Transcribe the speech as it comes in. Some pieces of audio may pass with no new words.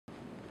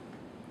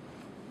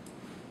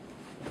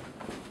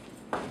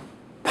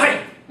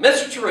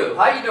Mr. True,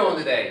 how you doing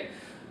today?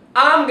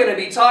 I'm going to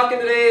be talking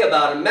today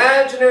about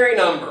imaginary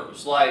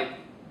numbers, like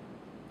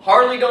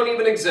hardly don't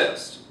even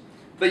exist,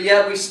 but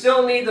yet we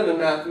still need them in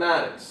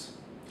mathematics.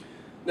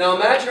 Now,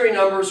 imaginary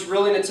numbers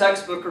really in a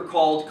textbook are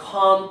called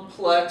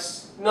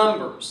complex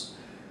numbers.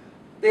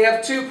 They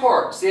have two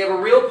parts. They have a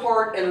real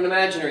part and an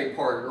imaginary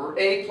part, or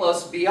A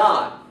plus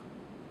BI.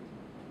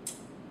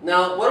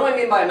 Now, what do I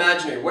mean by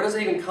imaginary? Where does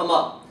it even come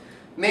up?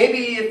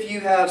 Maybe if you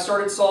have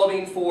started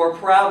solving for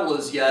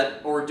parabolas yet,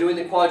 or doing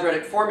the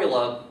quadratic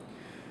formula,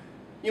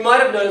 you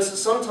might have noticed that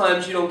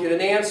sometimes you don't get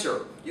an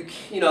answer.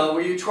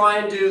 Where you try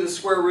and do the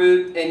square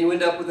root and you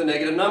end up with a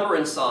negative number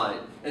inside.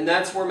 And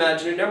that's where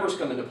imaginary numbers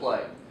come into play.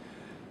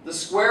 The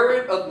square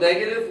root of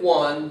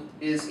 -1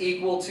 is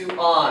equal to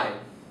I.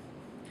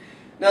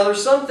 Now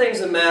there's some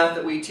things in math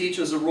that we teach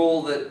as a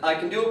rule that I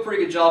can do a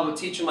pretty good job of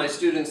teaching my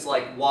students,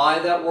 like why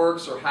that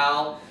works or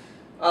how.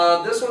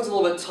 This one's a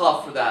little bit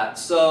tough for that.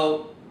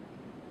 So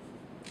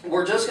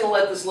we're just going to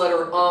let this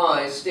letter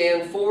I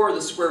stand for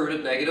the square root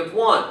of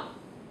 -1.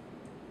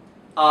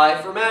 I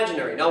for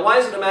imaginary. Now why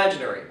is it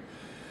imaginary?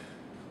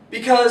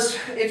 Because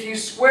if you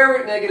square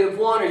root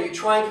 -1 or you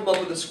try and come up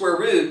with a square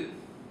root,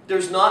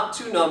 there's not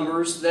two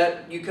numbers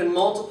that you can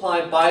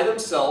multiply by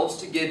themselves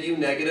to give you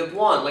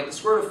 -1. Like the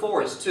square root of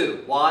 4 is 2.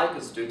 Why?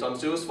 Because 2 times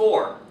 2 is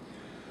 4.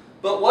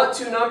 But what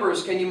two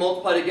numbers can you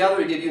multiply together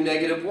to give you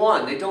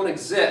 -1? They don't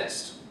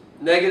exist.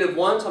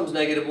 -1 times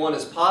 -1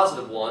 is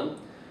 +1.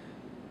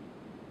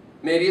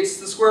 Maybe it's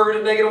the square root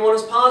of -1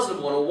 is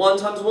 +1. Well, 1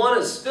 times 1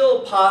 is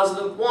still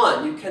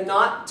 +1. You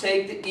cannot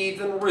take the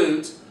even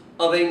root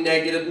of a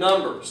negative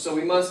number. So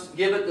we must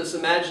give it this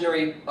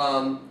imaginary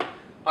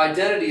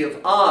identity of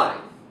I.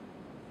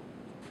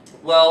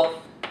 Well,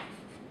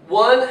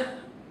 one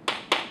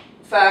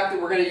fact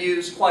that we're going to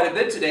use quite a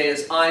bit today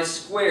is I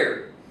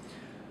squared.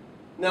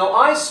 Now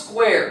I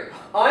squared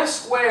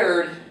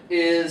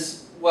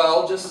is,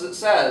 well, just as it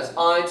says,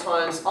 I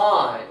times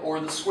I,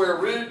 or the square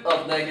root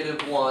of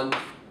 -1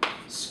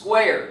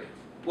 squared.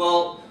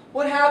 Well,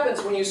 what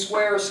happens when you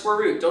square a square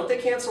root? Don't they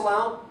cancel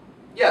out?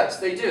 Yes,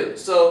 they do.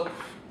 So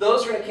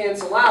those are going to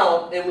cancel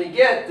out, and we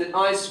get that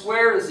I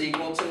squared is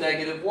equal to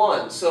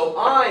 -1. So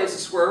I is the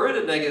square root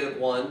of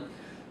 -1,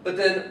 but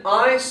then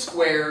I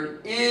squared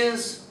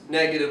is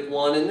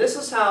 -1, and this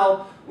is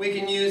how we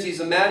can use these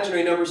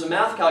imaginary numbers in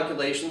math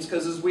calculations,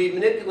 because as we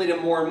manipulate them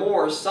more and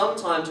more,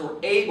 sometimes we're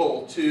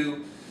able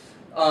to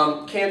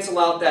cancel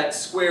out that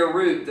square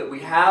root that we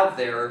have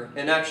there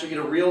and actually get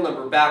a real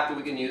number back that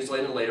we can use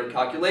in a later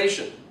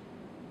calculation.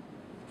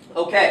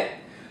 Okay,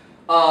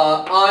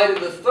 I to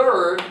the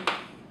third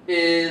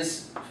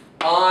is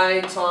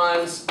I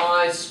times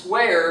I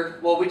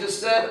squared. Well, we just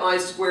said I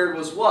squared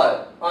was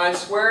what? I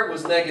squared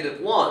was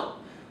 -1.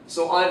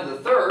 So I to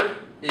the third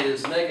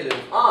is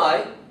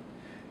 -I,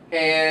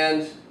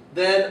 and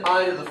then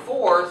I to the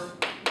fourth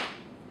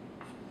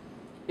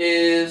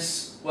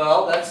is,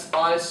 well, that's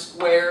I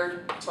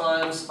squared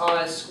times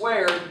I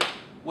squared,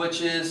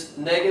 which is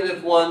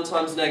 -1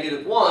 times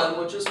 -1,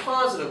 which is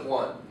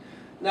 +1.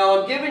 Now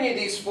I'm giving you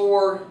these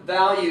four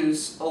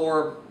values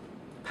or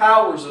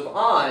powers of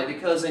I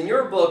because in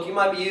your book you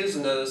might be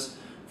using those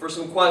for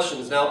some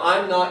questions. Now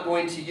I'm not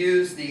going to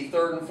use the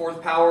third and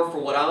fourth power for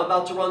what I'm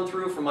about to run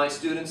through for my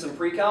students in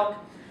pre-calc,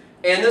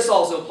 and this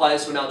also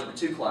applies to an Algebra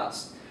 2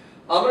 class.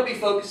 I'm going to be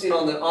focusing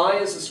on that I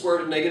is the square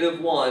root of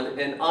 -1,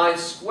 and I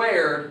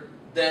squared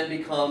then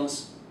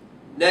becomes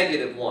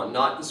 -1,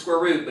 not the square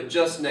root, but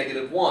just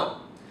 -1.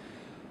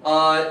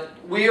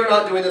 We are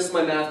not doing this in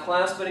my math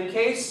class, but in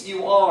case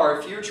you are,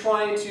 if you're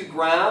trying to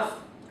graph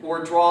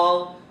or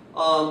draw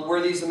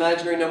where these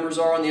imaginary numbers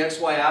are on the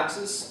XY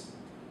axis,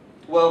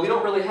 well, we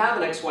don't really have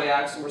an XY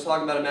axis when we're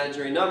talking about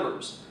imaginary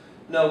numbers.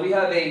 No, we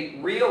have a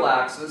real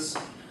axis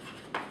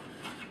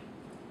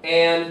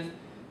and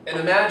an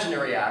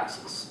imaginary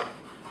axis.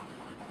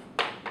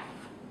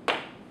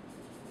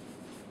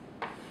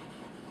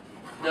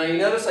 Now you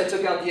notice I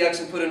took out the x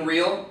and put in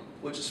real,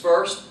 which is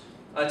first.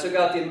 I took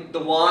out the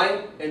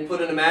y and put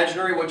in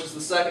imaginary, which is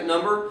the second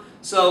number.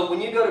 So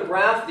when you go to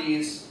graph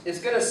these, it's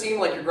going to seem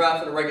like you're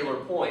graphing a regular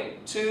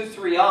point. 2,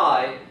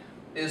 3i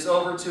is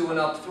over 2 and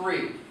up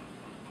 3.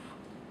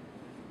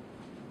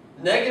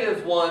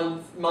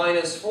 -1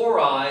 minus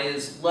 4i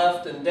is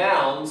left and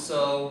down,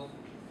 so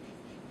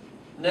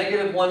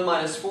 -1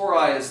 minus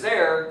 4i is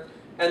there.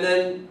 And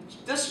then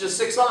this is just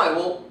 6i.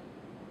 Well,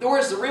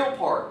 where's the real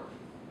part?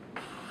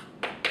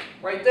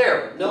 Right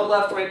there. No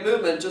left-right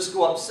movement, just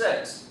go up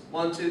 6.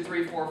 1, 2,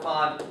 3, 4,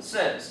 5,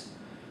 6.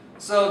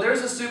 So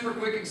there's a super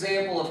quick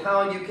example of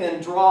how you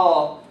can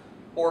draw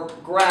or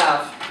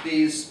graph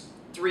these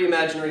three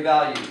imaginary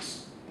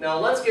values. Now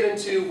let's get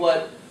into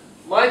what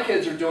my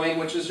kids are doing,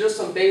 which is just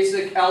some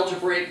basic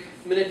algebraic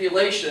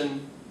manipulations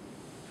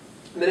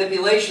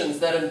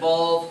that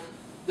involve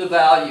the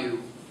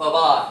value of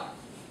I.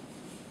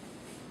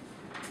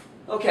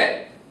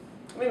 Okay,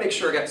 let me make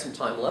sure I got some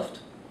time left.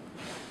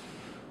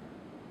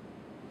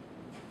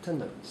 10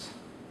 minutes.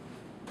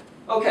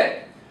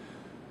 Okay,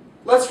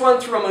 let's run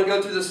through. I'm going to go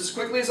through this as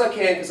quickly as I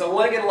can because I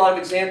want to get a lot of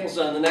examples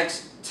done in the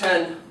next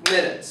 10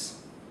 minutes.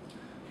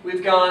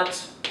 we've got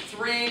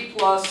 3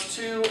 plus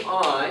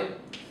 2i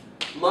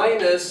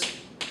minus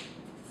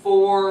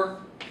 4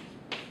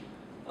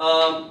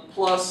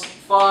 plus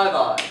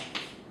 5i.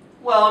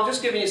 Well, I'm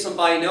just giving you some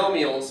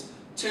binomials,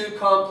 two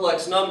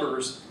complex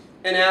numbers,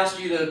 and asked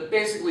you to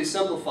basically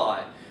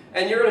simplify.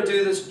 And you're going to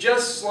do this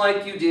just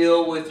like you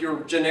deal with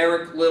your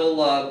generic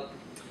little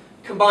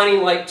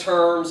combining like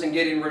terms and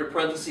getting rid of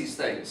parentheses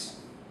things.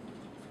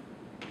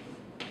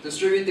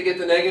 Distribute to get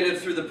the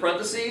negative through the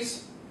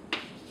parentheses.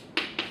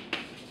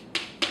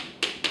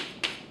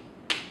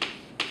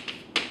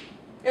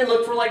 And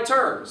look for like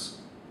terms.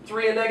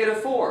 3 and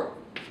negative 4.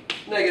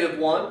 Negative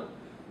 1.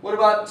 What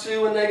about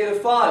 2 and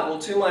negative 5? Well,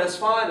 2 minus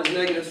 5 is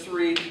negative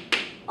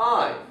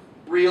 3i.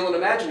 Real and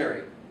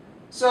imaginary.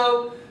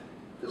 So,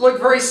 it looked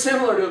very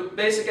similar to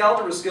basic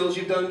algebra skills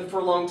you've done for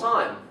a long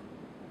time.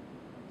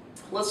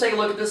 Let's take a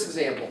look at this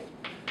example.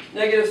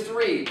 Negative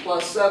 3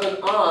 plus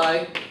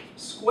 7i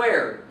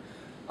squared.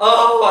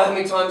 Oh, how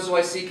many times do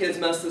I see kids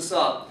mess this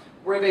up?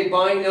 We have a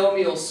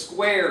binomial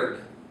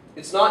squared.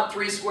 It's not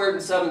 3 squared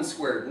and 7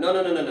 squared. No,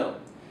 no, no, no, no.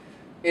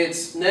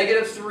 It's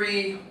negative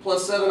 3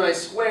 plus 7i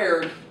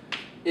squared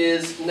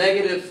is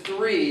negative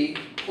 3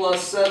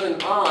 plus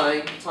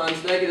 7i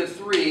times negative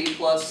 3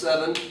 plus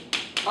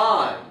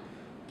 7i.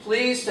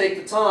 Please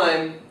take the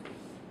time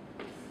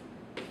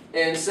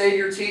and save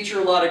your teacher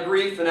a lot of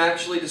grief and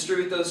actually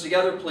distribute those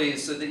together,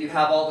 please, so that you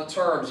have all the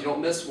terms. You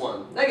don't miss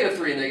one. Negative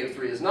 3 and negative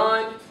 3 is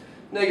 9.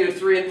 Negative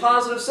 3 and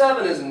positive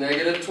 7 is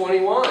negative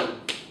 21.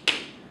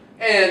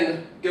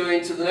 And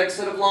going to the next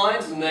set of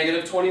lines is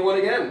negative 21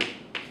 again.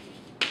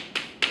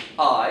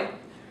 I.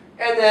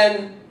 And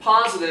then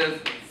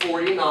positive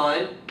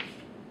 49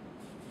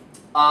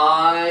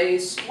 I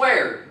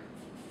squared.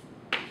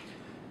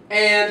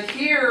 And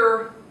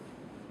here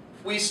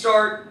we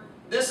start,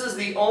 this is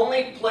the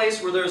only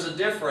place where there's a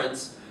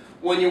difference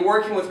when you're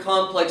working with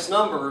complex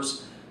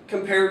numbers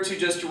compared to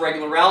just your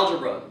regular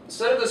algebra.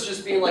 Instead of this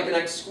just being like an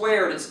x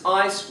squared, it's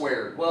I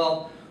squared.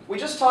 Well, we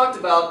just talked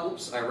about,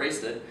 oops, I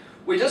erased it.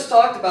 We just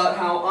talked about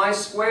how I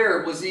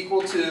squared was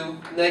equal to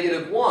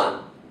negative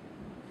 1.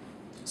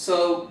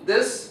 So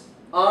this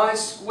I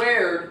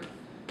squared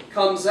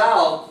comes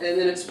out,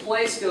 and in its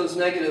place goes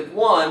negative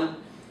 1.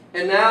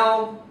 And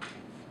now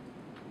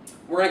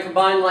we're going to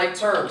combine like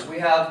terms. We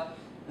have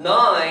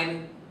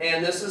 9,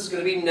 and this is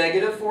going to be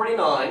negative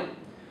 49.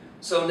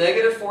 So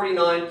negative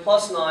 49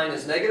 plus 9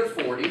 is negative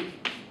 40.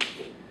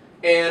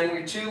 And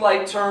we two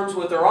like terms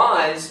with our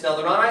i's. Now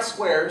they're not I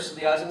squared, so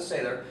the i's going to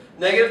stay there.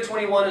 Negative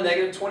 21 and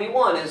negative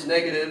 21 is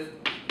negative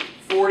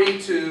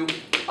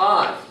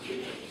 42i.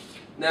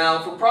 Now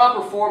for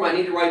proper form, I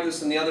need to write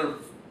this in the other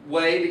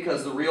way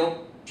because the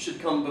real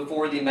should come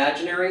before the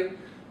imaginary.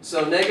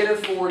 So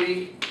negative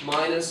 40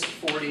 minus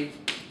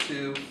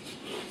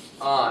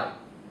 42i.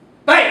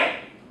 Bam!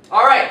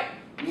 All right,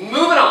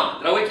 moving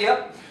on. Did I wake you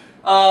up?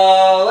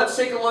 Let's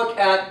take a look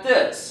at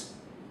this.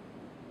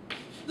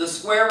 The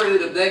square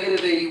root of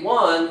negative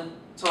 81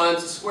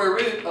 times the square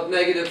root of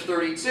negative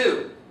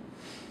 32.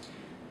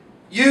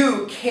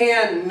 You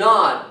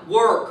cannot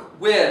work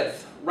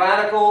with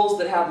radicals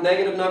that have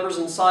negative numbers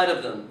inside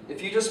of them.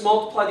 If you just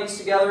multiply these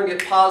together and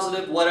get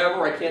positive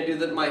whatever, I can't do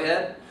that in my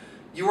head,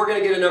 you are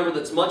going to get a number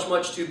that's much,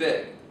 much too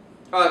big.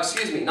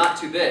 Excuse me, not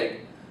too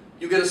big.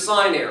 You get a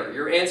sign error.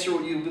 Your answer,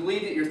 you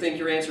believe that you think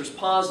your answer is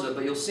positive,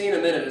 but you'll see in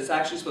a minute it's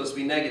actually supposed to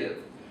be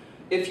negative.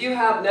 If you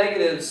have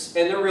negatives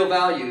and their real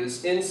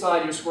values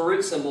inside your square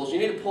root symbols, you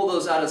need to pull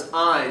those out as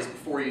i's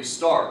before you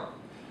start.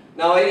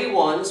 Now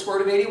 81, the square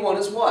root of 81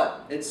 is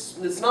what? It's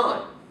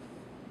 9.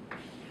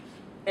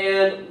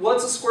 And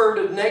what's the square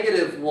root of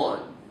negative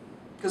 1?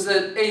 Because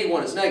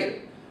 81 is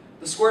negative.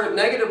 The square root of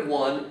negative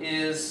 1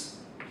 is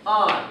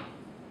I.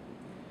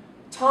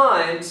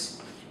 Times,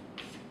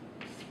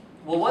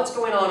 well, what's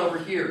going on over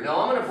here?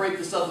 Now I'm going to break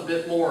this up a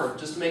bit more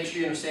just to make sure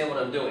you understand what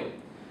I'm doing.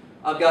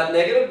 I've got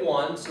negative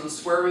 1, so the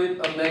square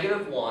root of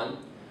negative 1.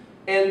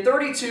 And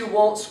 32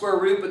 won't square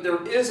root, but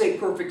there is a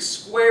perfect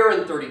square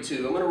in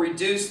 32. I'm going to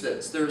reduce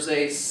this. There's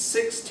a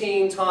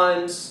 16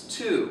 times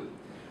 2.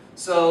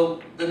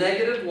 So the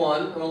negative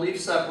 1, I'm going to leave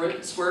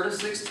separate, square root of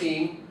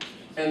 16,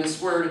 and the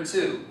square root of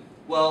 2.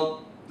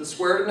 Well, the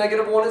square root of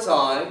negative 1 is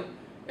I,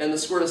 and the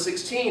square root of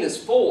 16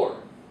 is 4.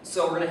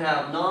 So we're going to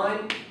have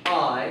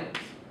 9i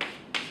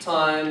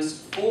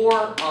times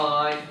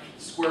 4i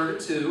square root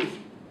of 2.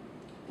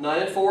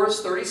 9 and 4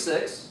 is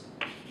 36.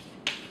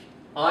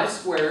 I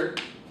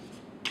squared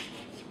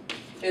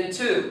and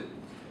 2.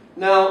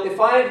 Now, if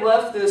I had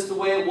left this the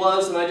way it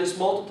was and I just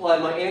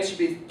multiplied, my answer would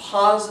be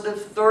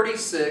positive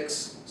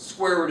 36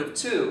 square root of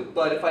 2.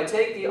 But if I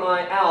take the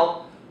I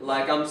out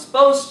like I'm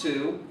supposed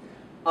to,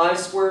 I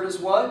squared is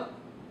what?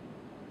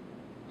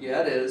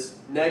 Yeah, it is.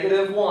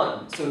 Negative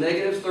 1. So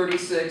negative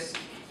 36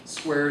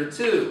 square root of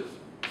 2.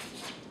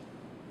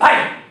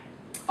 Bam!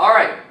 All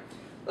right.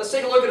 Let's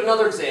take a look at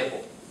another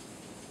example.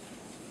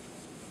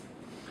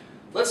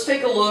 Let's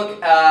take a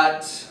look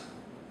at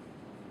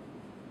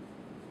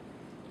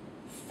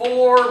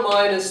 4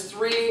 minus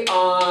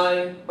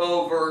 3i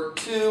over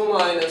 2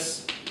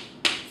 minus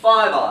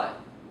 5i.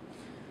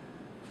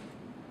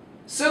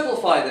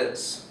 Simplify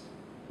this.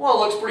 Well, it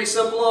looks pretty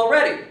simple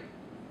already.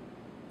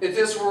 If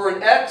this were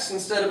an x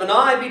instead of an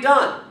I, it'd be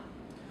done.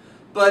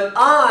 But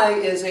I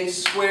is a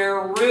square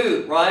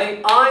root,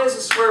 right? I is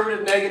a square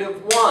root of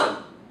 -1.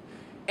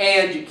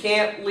 And you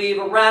can't leave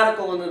a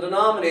radical in the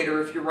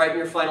denominator if you're writing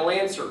your final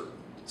answer.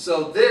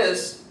 So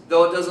this,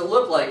 though it doesn't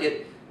look like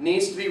it,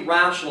 needs to be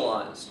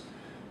rationalized.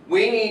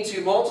 We need to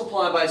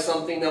multiply by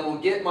something that will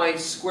get my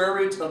square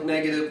root of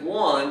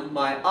 -1,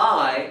 my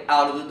I,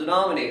 out of the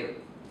denominator.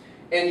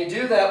 And you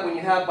do that when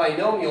you have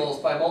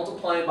binomials by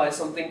multiplying by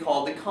something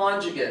called the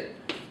conjugate,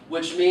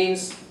 which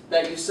means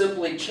that you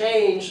simply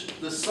change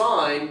the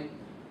sign,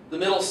 the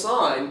middle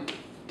sign,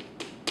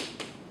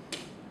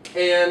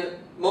 and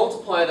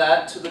multiply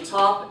that to the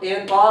top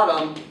and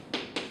bottom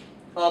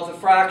of the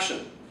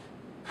fraction.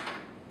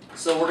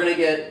 So we're going to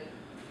get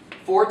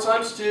 4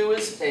 times 2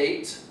 is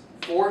 8.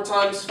 4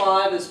 times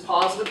 5 is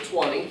positive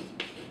 20.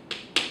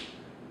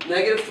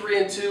 -3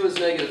 and 2 is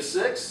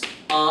 -6.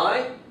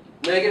 I.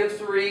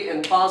 -3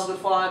 and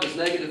positive 5 is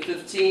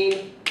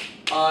 -15.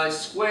 I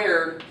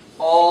squared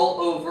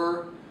all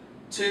over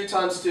 2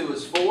 times 2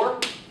 is 4.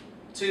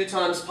 2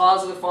 times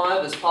positive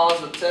 5 is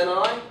positive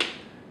 10i.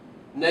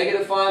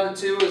 -5 and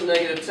 2 is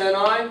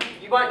 -10i.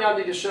 You might not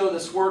need to show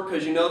this work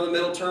because you know the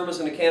middle term is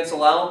going to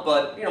cancel out,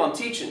 but you know I'm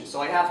teaching,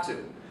 so I have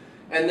to.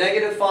 And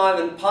 -5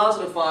 and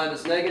positive 5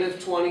 is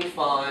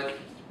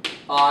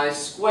 -25i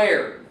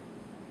squared.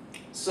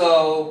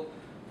 So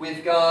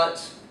we've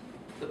got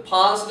the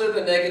positive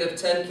and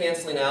 -10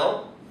 canceling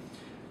out.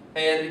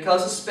 And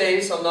because of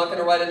space, I'm not going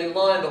to write a new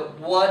line, but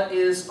what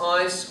is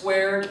I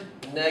squared?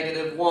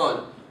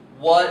 -1.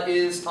 What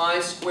is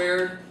I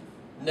squared?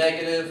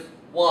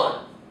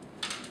 -1.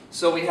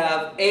 So we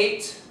have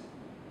 8,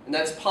 and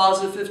that's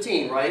positive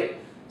 15, right?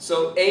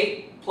 So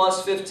 8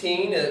 plus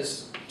 15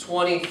 is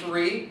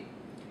 23.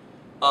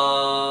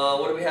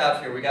 What do we have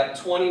here? We got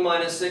 20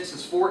 minus 6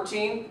 is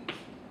 14.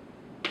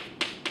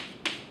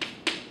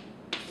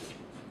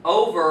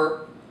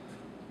 Over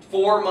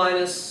 4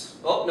 minus,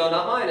 oh, no,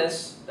 not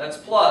minus, that's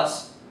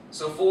plus.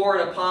 So 4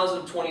 and a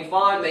positive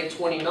 25 make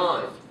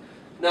 29.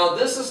 Now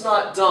this is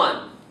not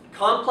done.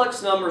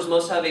 Complex numbers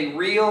must have a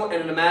real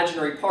and an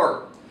imaginary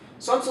part.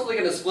 So I'm simply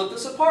going to split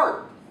this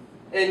apart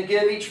and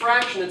give each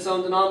fraction its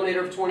own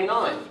denominator of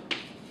 29.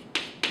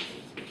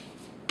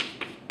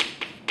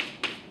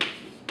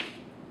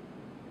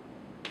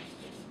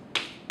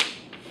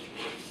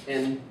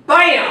 And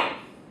BAM!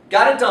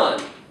 Got it done.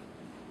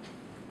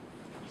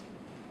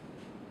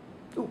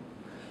 Ooh,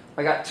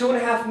 I got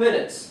 2.5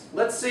 minutes.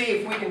 Let's see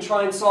if we can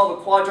try and solve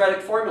a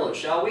quadratic formula,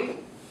 shall we?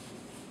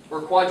 Or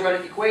a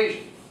quadratic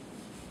equation.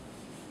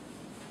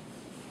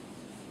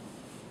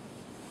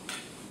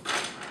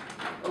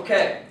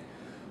 Okay,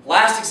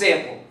 last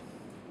example.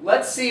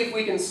 Let's see if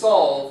we can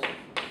solve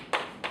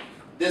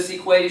this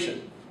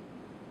equation.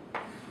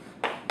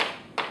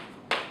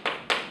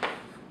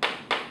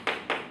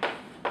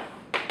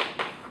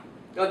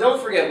 Now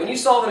don't forget, when you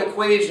solve an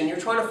equation, you're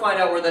trying to find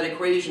out where that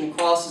equation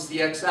crosses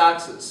the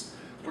x-axis.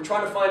 We're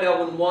trying to find out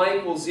when y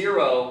equals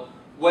 0,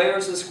 where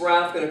is this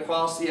graph going to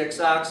cross the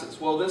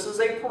x-axis? Well, this is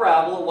a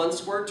parabola, one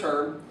square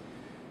term.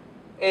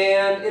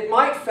 And it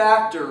might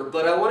factor,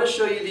 but I want to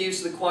show you the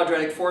use of the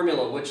quadratic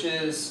formula, which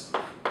is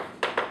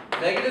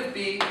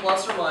 -b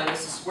plus or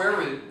minus the square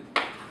root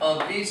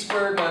of b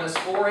squared minus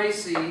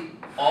 4ac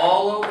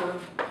all over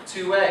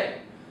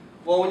 2a.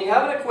 Well, when you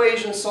have an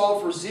equation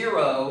solved for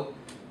 0,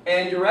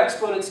 and your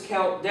exponents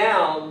count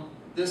down,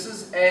 this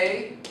is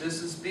a,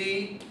 this is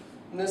b,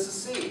 and this is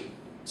c.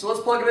 So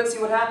let's plug it in and see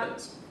what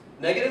happens.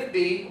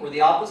 -b, or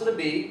the opposite of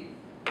b,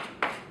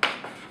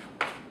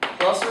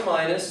 plus or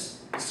minus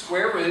the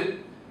square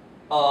root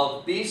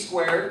of b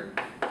squared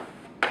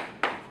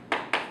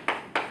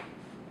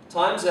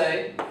times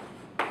a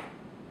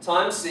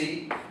times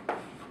c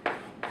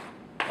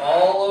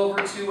all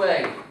over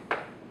 2a.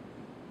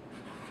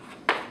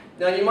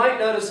 Now you might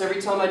notice every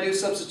time I do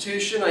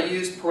substitution I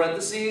use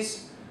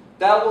parentheses.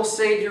 That will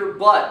save your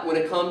butt when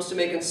it comes to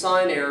making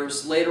sign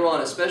errors later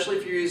on, especially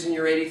if you're using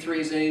your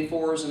 83s and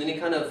 84s and any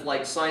kind of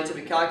like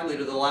scientific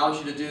calculator that allows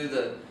you to do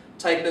the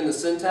type in the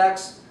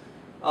syntax.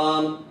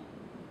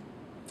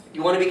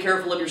 You want to be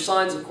careful of your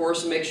signs, of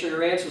course, and make sure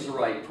your answers are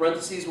right.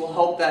 Parentheses will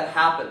help that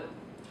happen.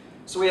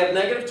 So we have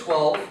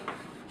 -12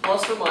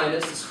 plus or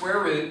minus the square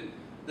root.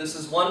 This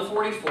is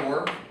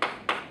 144.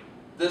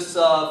 This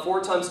 4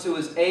 times 2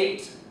 is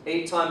 8.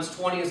 8 times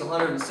 20 is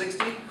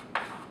 160.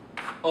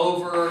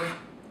 Over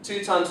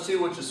 2 times 2,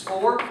 which is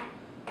 4.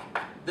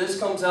 This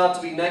comes out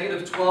to be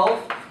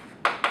 -12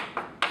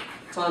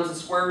 times the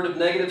square root of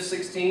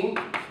 -16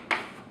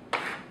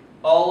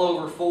 all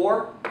over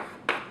 4.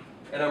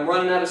 And I'm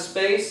running out of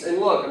space. And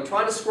look, I'm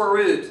trying to square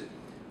root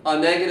a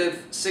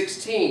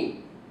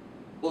 -16.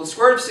 Well, the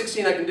square root of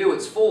 16 I can do,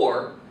 it's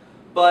 4.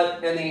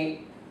 But, and the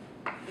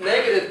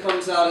negative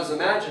comes out as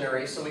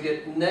imaginary, so we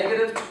get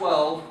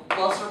 -12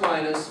 plus or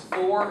minus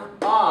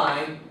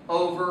 4i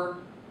over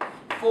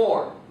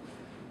 4.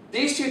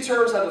 These two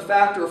terms have a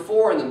factor of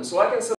 4 in them, so I can